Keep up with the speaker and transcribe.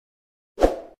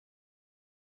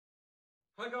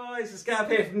Hi guys, it's Gav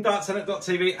here from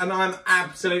dartsenate.tv and I'm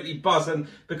absolutely buzzing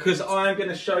because I'm going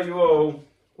to show you all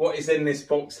what is in this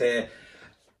box here.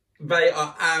 They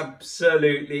are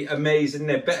absolutely amazing.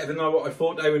 They're better than what I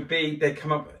thought they would be. They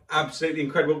come up absolutely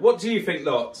incredible. What do you think,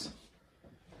 Lots?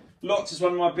 Lots is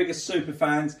one of my biggest super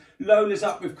fans. Lola's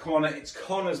up with Connor. It's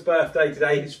Connor's birthday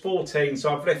today. He's 14,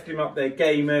 so I've left him up there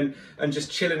gaming and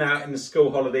just chilling out in the school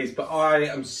holidays. But I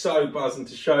am so buzzing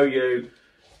to show you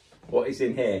what is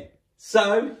in here.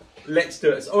 So let's do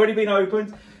it. It's already been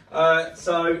opened.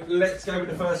 So let's go with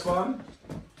the first one.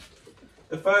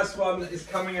 The first one is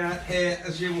coming out here,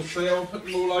 as you will see. I'll put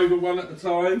them all over one at a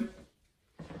time.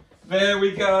 There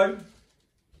we go.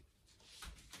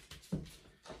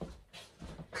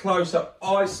 Close up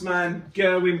Iceman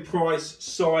Gerwyn Price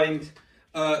signed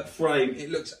frame. It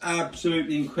looks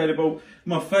absolutely incredible.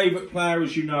 My favourite player,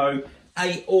 as you know.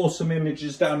 8 awesome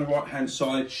images down the right hand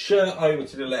side, shirt over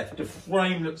to the left. The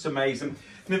frame looks amazing.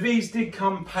 Now these did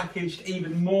come packaged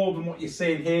even more than what you're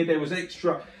seeing here. There was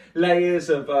extra layers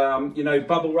of you know,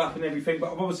 bubble wrap and everything,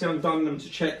 but I've obviously undone them to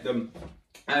check them,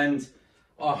 and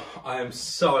oh, I am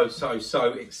so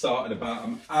excited about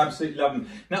them. Absolutely love them.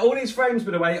 Now all these frames,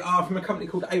 by the way, are from a company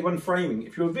called A1 Framing.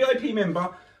 If you're a VIP member,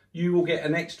 you will get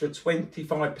an extra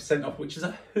 25% off, which is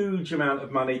a huge amount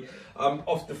of money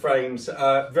off the frames.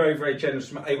 Very generous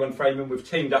from A1 Framing. We've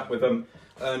teamed up with them,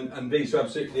 and these are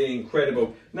absolutely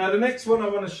incredible. Now, the next one I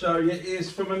want to show you is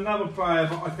from another player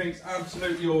that I think is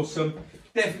absolutely awesome.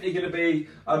 Definitely going to be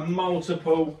a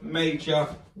multiple major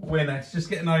winner. It's just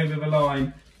getting over the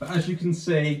line. But as you can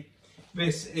see,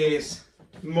 this is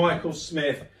Michael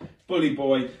Smith. Bully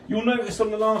boy. You'll notice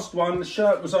on the last one, the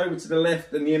shirt was over to the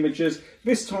left and the images.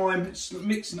 This time, it's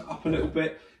mixing it up a little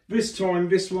bit. This time,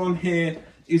 this one here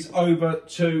is over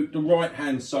to the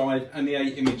right-hand side and the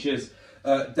 8 images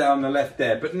down the left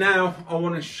there. But now, I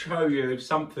want to show you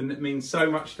something that means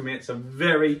so much to me. It's a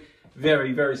very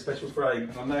special frame.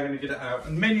 And I'm now going to get it out.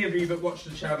 And many of you that watch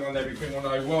the channel and everything will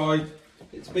know why.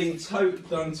 It's been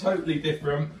done totally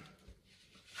different.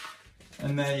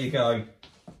 And there you go.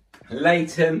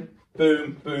 Leighton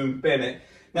Bennett.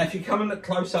 Now, if you come and look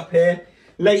close up here,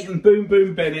 Leighton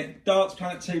Bennett, Darts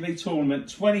Planet TV tournament,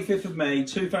 25th of May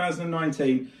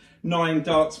 2019, 9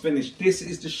 darts finished. This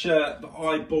is the shirt that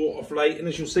I bought off Leighton.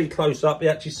 As you'll see close up, he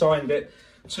actually signed it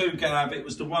to Gav. It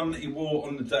was the one that he wore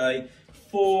on the day.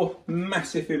 4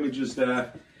 massive images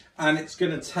there, and it's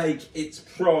going to take its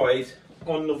pride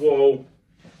on the wall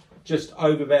just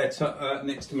over there to,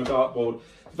 next to my dartboard.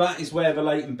 That is where the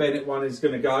Leighton Bennett one is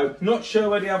going to go. Not sure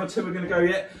where the other 2 are going to go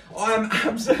yet. I am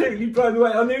absolutely blown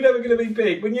away. I knew they were going to be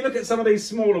big. When you look at some of these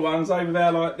smaller ones over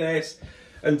there like this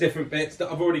and different bits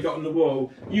that I've already got on the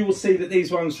wall, you will see that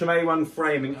these ones from A1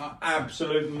 Framing are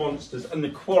absolute monsters, and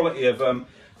the quality of them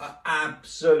are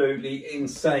absolutely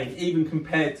insane, even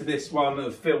compared to this one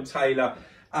of Phil Taylor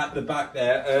at the back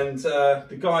there. And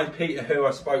the guy, Peter, who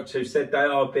I spoke to, said they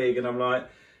are big, and I'm like,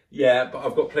 yeah, but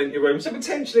I've got plenty of room. So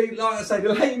potentially, like I say,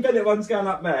 the Leighton Bennett one's going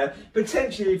up there.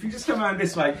 Potentially, if you just come around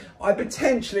this way, I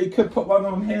potentially could put one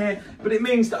on here, but it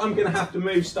means that I'm going to have to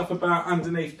move stuff about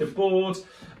underneath the board.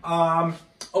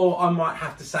 Or I might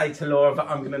have to say to Laura that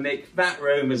I'm going to nick that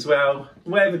room as well,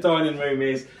 where the dining room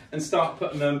is, and start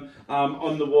putting them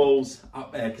on the walls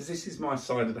up there, because this is my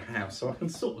side of the house, so I can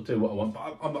sort of do what I want,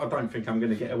 but I don't think I'm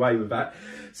going to get away with that.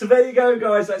 So there you go,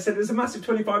 guys. Like I said, there's a massive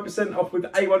 25% off with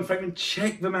A1 Framing.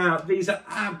 Check them out. These are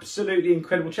absolutely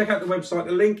incredible. Check out the website.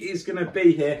 The link is going to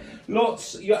be here.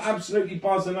 Lots, you're absolutely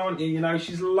buzzing, aren't you? You know,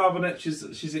 she's loving it.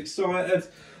 She's excited.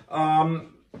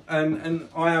 And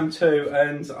I am too,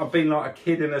 and I've been like a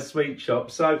kid in a sweet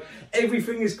shop. So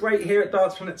everything is great here at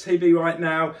Darts Planet TV right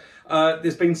now.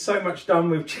 There's been so much done.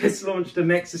 We've just launched a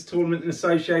Nexus tournament in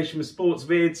association with Sports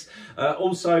Vids.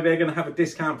 Also, they're going to have a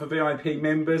discount for VIP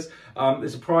members.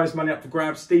 There's a prize money up for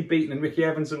grabs. Steve Beaton and Ricky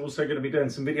Evans are also going to be doing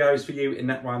some videos for you in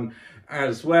that one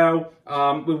as well.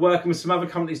 We're working with some other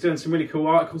companies doing some really cool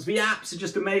articles. The apps are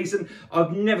just amazing.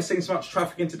 I've never seen so much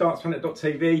traffic into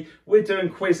dartsplanet.tv. We're doing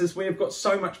quizzes. We've got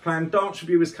so much planned. Darts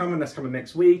review is coming. That's coming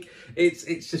next week. It's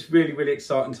just really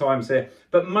exciting times here.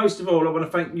 But most of all, I want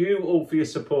to thank you all for your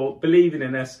support, believing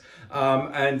in us,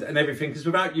 and everything, because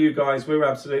without you guys, we're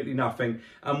absolutely nothing.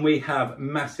 And we have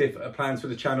massive plans for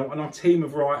the channel and our team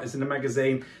of writers in the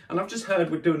magazine. And I've just heard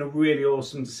we're doing a really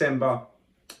awesome December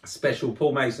special.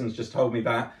 Paul Mason's just told me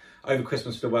that. over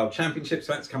Christmas for the World Championship,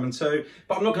 so that's coming too.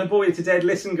 But I'm not going to bore you to death.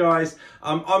 Listen, guys,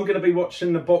 I'm going to be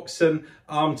watching the boxing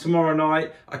tomorrow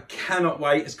night. I cannot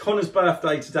wait. It's Connor's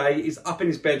birthday today. He's up in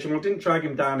his bedroom. I didn't drag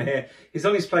him down here. He's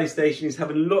on his PlayStation. He's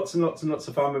having lots and lots and lots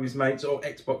of fun with his mates, or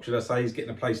Xbox, should I say. He's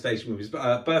getting a PlayStation with his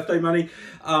birthday money.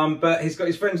 But he's got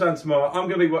his friends around tomorrow. I'm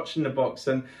going to be watching the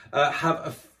boxing. Have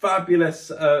a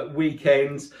fabulous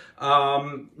weekend.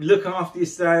 Look after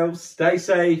yourselves. Stay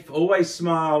safe. Always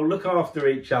smile. Look after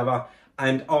each other.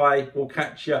 And I will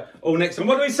catch you all next time.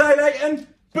 What do we say, Leighton?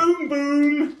 Boom,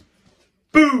 boom,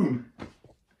 boom.